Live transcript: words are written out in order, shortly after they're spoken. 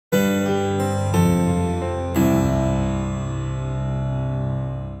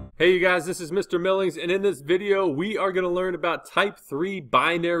Hey you guys, this is Mr. Millings, and in this video we are going to learn about type 3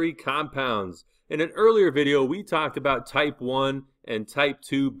 binary compounds. In an earlier video we talked about type 1 and type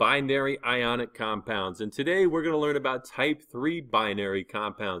 2 binary ionic compounds, and today we're going to learn about type 3 binary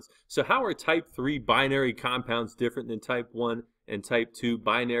compounds. So how are type 3 binary compounds different than type 1 and type 2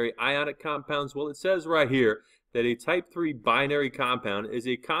 binary ionic compounds? Well, it says right here that a type 3 binary compound is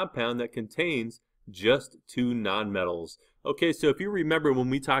a compound that contains just two nonmetals. Okay, so if you remember when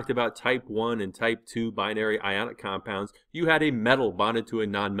we talked about type 1 and type 2 binary ionic compounds, you had a metal bonded to a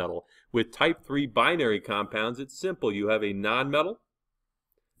nonmetal. With type 3 binary compounds, it's simple. You have a nonmetal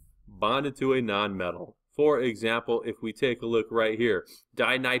bonded to a nonmetal. For example, if we take a look right here,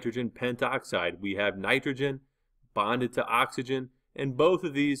 dinitrogen pentoxide, we have nitrogen bonded to oxygen, and both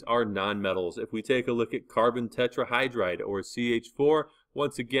of these are nonmetals. If we take a look at carbon tetrahydride, or CH4,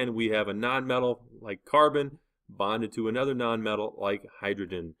 once again we have a nonmetal like carbon bonded to another nonmetal like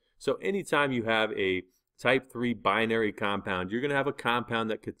hydrogen. So anytime you have a type 3 binary compound, you're going to have a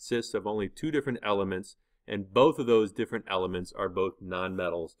compound that consists of only two different elements, and both of those different elements are both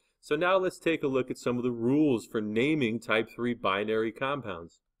nonmetals. So now let's take a look at some of the rules for naming type 3 binary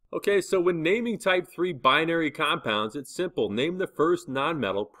compounds. Okay, so when naming type 3 binary compounds, it's simple. Name the first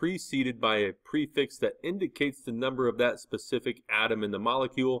nonmetal preceded by a prefix that indicates the number of that specific atom in the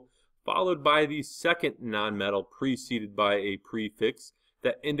molecule, followed by the second nonmetal preceded by a prefix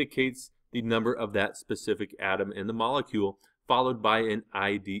that indicates the number of that specific atom in the molecule, followed by an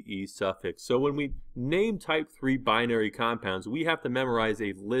IDE suffix. So when we name type 3 binary compounds, we have to memorize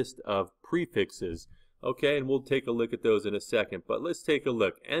a list of prefixes. Okay, and we'll take a look at those in a second, but let's take a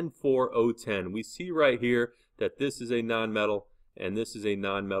look. N4O10, we see right here that this is a nonmetal and this is a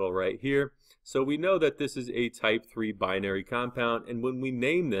nonmetal right here. So we know that this is a type 3 binary compound, and when we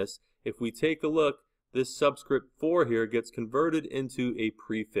name this, if we take a look, this subscript 4 here gets converted into a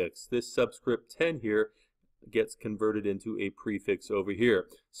prefix. This subscript 10 here gets converted into a prefix over here.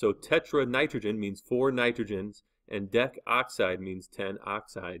 So tetranitrogen means 4 nitrogens, and decoxide means 10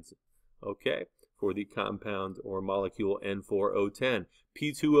 oxides. Okay, for the compound or molecule N4O10.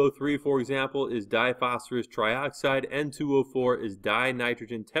 P2O3, for example, is diphosphorus trioxide. N2O4 is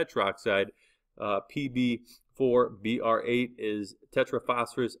dinitrogen tetroxide. PB4BR8 is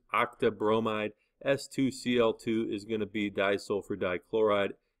tetraphosphorus octabromide. S2Cl2 is going to be disulfur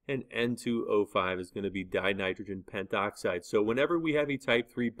dichloride, and N2O5 is going to be dinitrogen pentoxide. So whenever we have a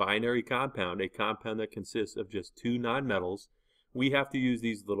type 3 binary compound, a compound that consists of just two nonmetals, we have to use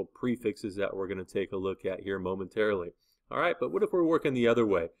these little prefixes that we're going to take a look at here momentarily. All right, but what if we're working the other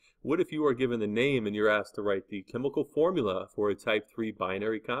way? What if you are given the name and you're asked to write the chemical formula for a type 3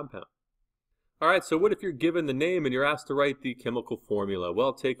 binary compound? All right, so what if you're given the name and you're asked to write the chemical formula?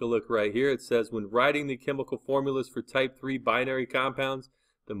 Well, take a look right here. It says when writing the chemical formulas for type 3 binary compounds,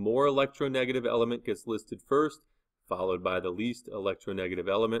 the more electronegative element gets listed first, followed by the least electronegative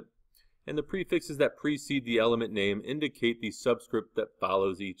element. And the prefixes that precede the element name indicate the subscript that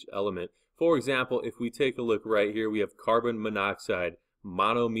follows each element. For example, if we take a look right here, we have carbon monoxide.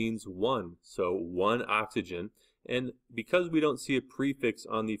 Mono means one, so one oxygen. And because we don't see a prefix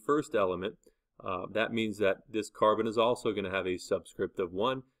on the first element, that means that this carbon is also going to have a subscript of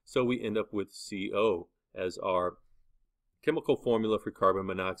 1, so we end up with CO as our chemical formula for carbon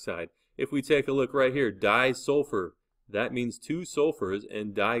monoxide. If we take a look right here, disulfur, that means two sulfurs,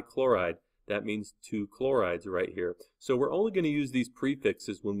 and dichloride, that means two chlorides right here. So we're only going to use these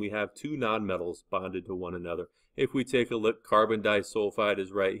prefixes when we have two nonmetals bonded to one another. If we take a look, carbon disulfide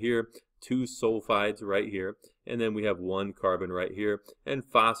is right here, two sulfides right here, and then we have one carbon right here, and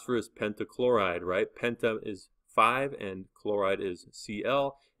phosphorus pentachloride, right? Penta is 5 and chloride is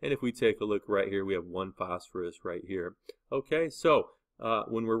Cl, and if we take a look right here, we have one phosphorus right here. Okay, so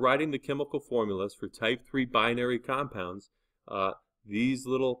when we're writing the chemical formulas for type 3 binary compounds, these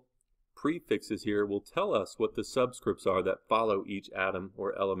little prefixes here will tell us what the subscripts are that follow each atom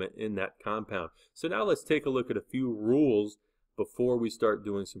or element in that compound. So now let's take a look at a few rules before we start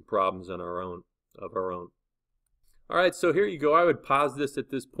doing some problems on our own. All right, so here you go. I would pause this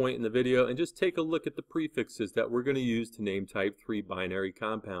at this point in the video and just take a look at the prefixes that we're going to use to name type 3 binary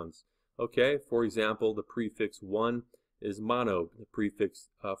compounds. Okay, for example, the prefix 1 is mono, the prefix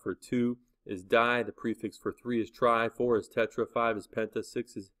for 2 is di, the prefix for 3 is tri, 4 is tetra, 5 is penta,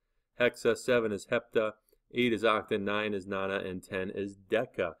 6 is hexa, 7 is hepta, 8 is octa, 9 is nona, and 10 is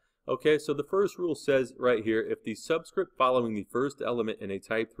deca. Okay, so the first rule says right here, if the subscript following the first element in a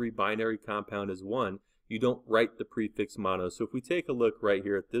type 3 binary compound is 1, you don't write the prefix mono. So if we take a look right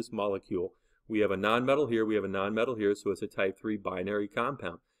here at this molecule, we have a nonmetal here, we have a nonmetal here, so it's a type 3 binary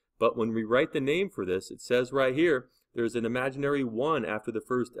compound. But when we write the name for this, it says right here there's an imaginary 1 after the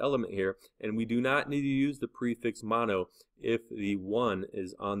first element here, and we do not need to use the prefix mono if the 1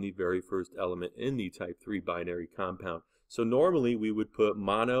 is on the very first element in the type 3 binary compound. So normally we would put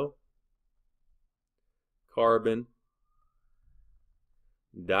mono, carbon,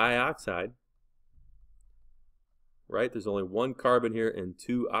 dioxide, right? There's only 1 carbon here and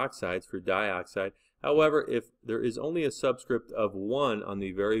 2 oxides for dioxide. However, if there is only a subscript of 1 on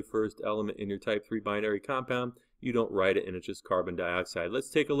the very first element in your type 3 binary compound, you don't write it and it's just carbon dioxide. Let's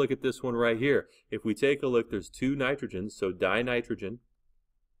take a look at this one right here. If we take a look, there's 2 nitrogens, so dinitrogen.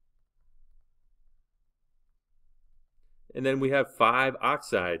 And then we have 5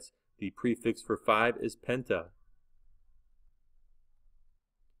 oxides. The prefix for 5 is penta.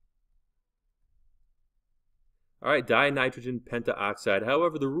 All right, dinitrogen pentaoxide.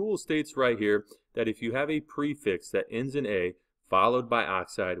 However, the rule states right here that if you have a prefix that ends in A followed by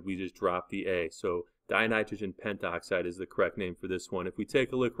oxide, we just drop the A. So dinitrogen pentaoxide is the correct name for this one. If we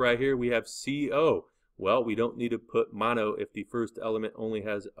take a look right here, we have CO. Well, we don't need to put mono if the first element only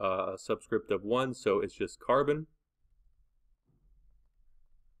has a subscript of 1, so it's just carbon.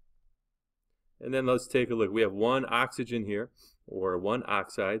 And then let's take a look. We have 1 oxygen here, or 1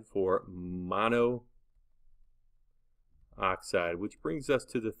 oxide for monoxide, which brings us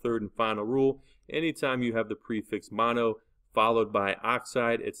to the third and final rule. Anytime you have the prefix mono followed by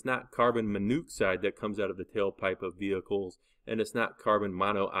oxide, it's not carbon monoxide that comes out of the tailpipe of vehicles, and it's not carbon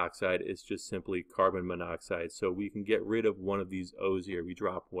monoxide, it's just simply carbon monoxide. So we can get rid of one of these O's here. We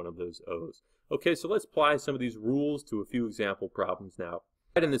drop one of those O's. Okay, so let's apply some of these rules to a few example problems now.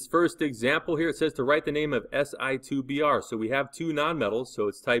 In this first example here, it says to write the name of Si2Br. So we have 2 nonmetals, so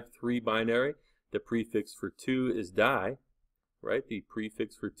it's type 3 binary. The prefix for 2 is di, right? The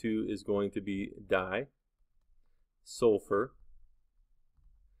prefix for 2 is going to be di, sulfur.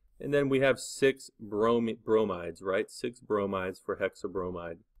 And then we have 6 bromides, right? 6 bromides for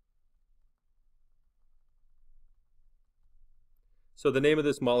hexabromide. So the name of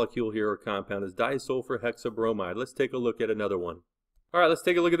this molecule here or compound is disulfur hexabromide. Let's take a look at another one. All right, let's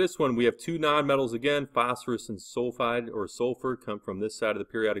take a look at this one. We have 2 nonmetals again, phosphorus and sulfide or sulfur come from this side of the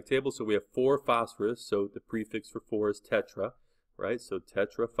periodic table. So we have 4 phosphorus, so the prefix for 4 is tetra, right? So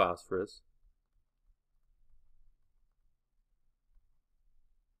tetraphosphorus.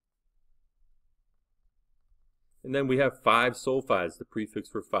 And then we have 5 sulfides. The prefix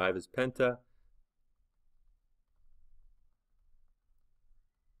for 5 is penta.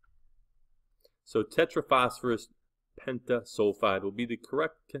 So tetraphosphorus pentasulfide will be the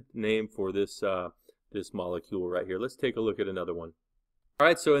correct name for this this molecule right here. Let's take a look at another one. All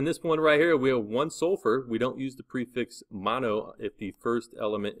right, so in this one right here, we have 1 sulfur. We don't use the prefix mono if the first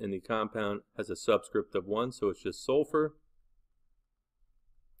element in the compound has a subscript of 1, so it's just sulfur.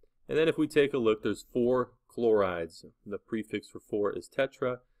 And then if we take a look, there's 4 chlorides. The prefix for 4 is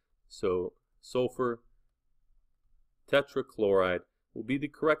tetra, so sulfur tetrachloride will be the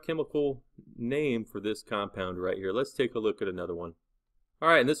correct chemical name for this compound right here. Let's take a look at another one. All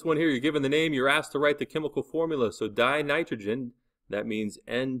right, in this one here, you're given the name, you're asked to write the chemical formula. So dinitrogen, that means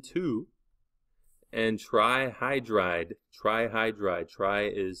N2, and trihydride, tri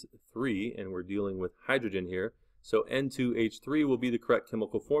is 3, and we're dealing with hydrogen here. So N2H3 will be the correct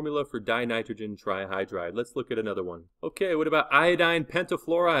chemical formula for dinitrogen trihydride. Let's look at another one. Okay, what about iodine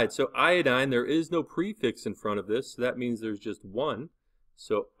pentafluoride? So iodine, there is no prefix in front of this, so that means there's just 1.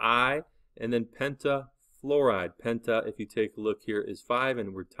 So I, and then pentafluoride. Penta, if you take a look here, is 5,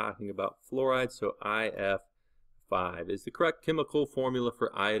 and we're talking about fluoride, so IF5 is the correct chemical formula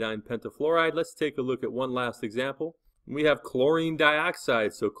for iodine pentafluoride. Let's take a look at one last example. We have chlorine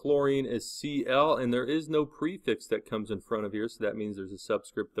dioxide, so chlorine is Cl, and there is no prefix that comes in front of here, so that means there's a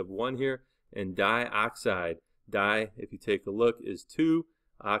subscript of 1 here. And dioxide, di, if you take a look, is 2,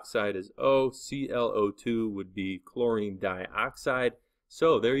 oxide is O, ClO2 would be chlorine dioxide.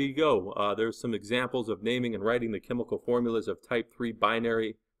 So there you go. There's some examples of naming and writing the chemical formulas of type 3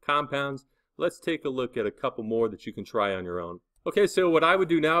 binary compounds. Let's take a look at a couple more that you can try on your own. Okay, so what I would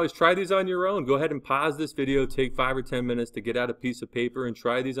do now is try these on your own. Go ahead and pause this video, take 5 or 10 minutes to get out a piece of paper and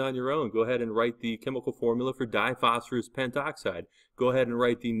try these on your own. Go ahead and write the chemical formula for diphosphorus pentoxide. Go ahead and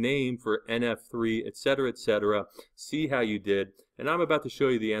write the name for NF3, etc., etc. See how you did. And I'm about to show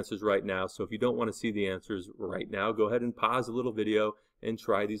you the answers right now, so if you don't want to see the answers right now, go ahead and pause the little video and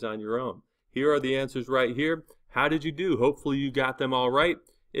try these on your own. Here are the answers right here. How did you do? Hopefully you got them all right.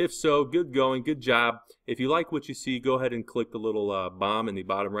 If so, good going, good job. If you like what you see, go ahead and click the little bomb in the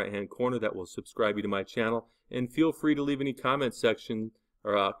bottom right-hand corner that will subscribe you to my channel. And feel free to leave any comments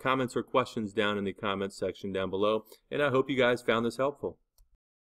or questions down in the comments section down below. And I hope you guys found this helpful.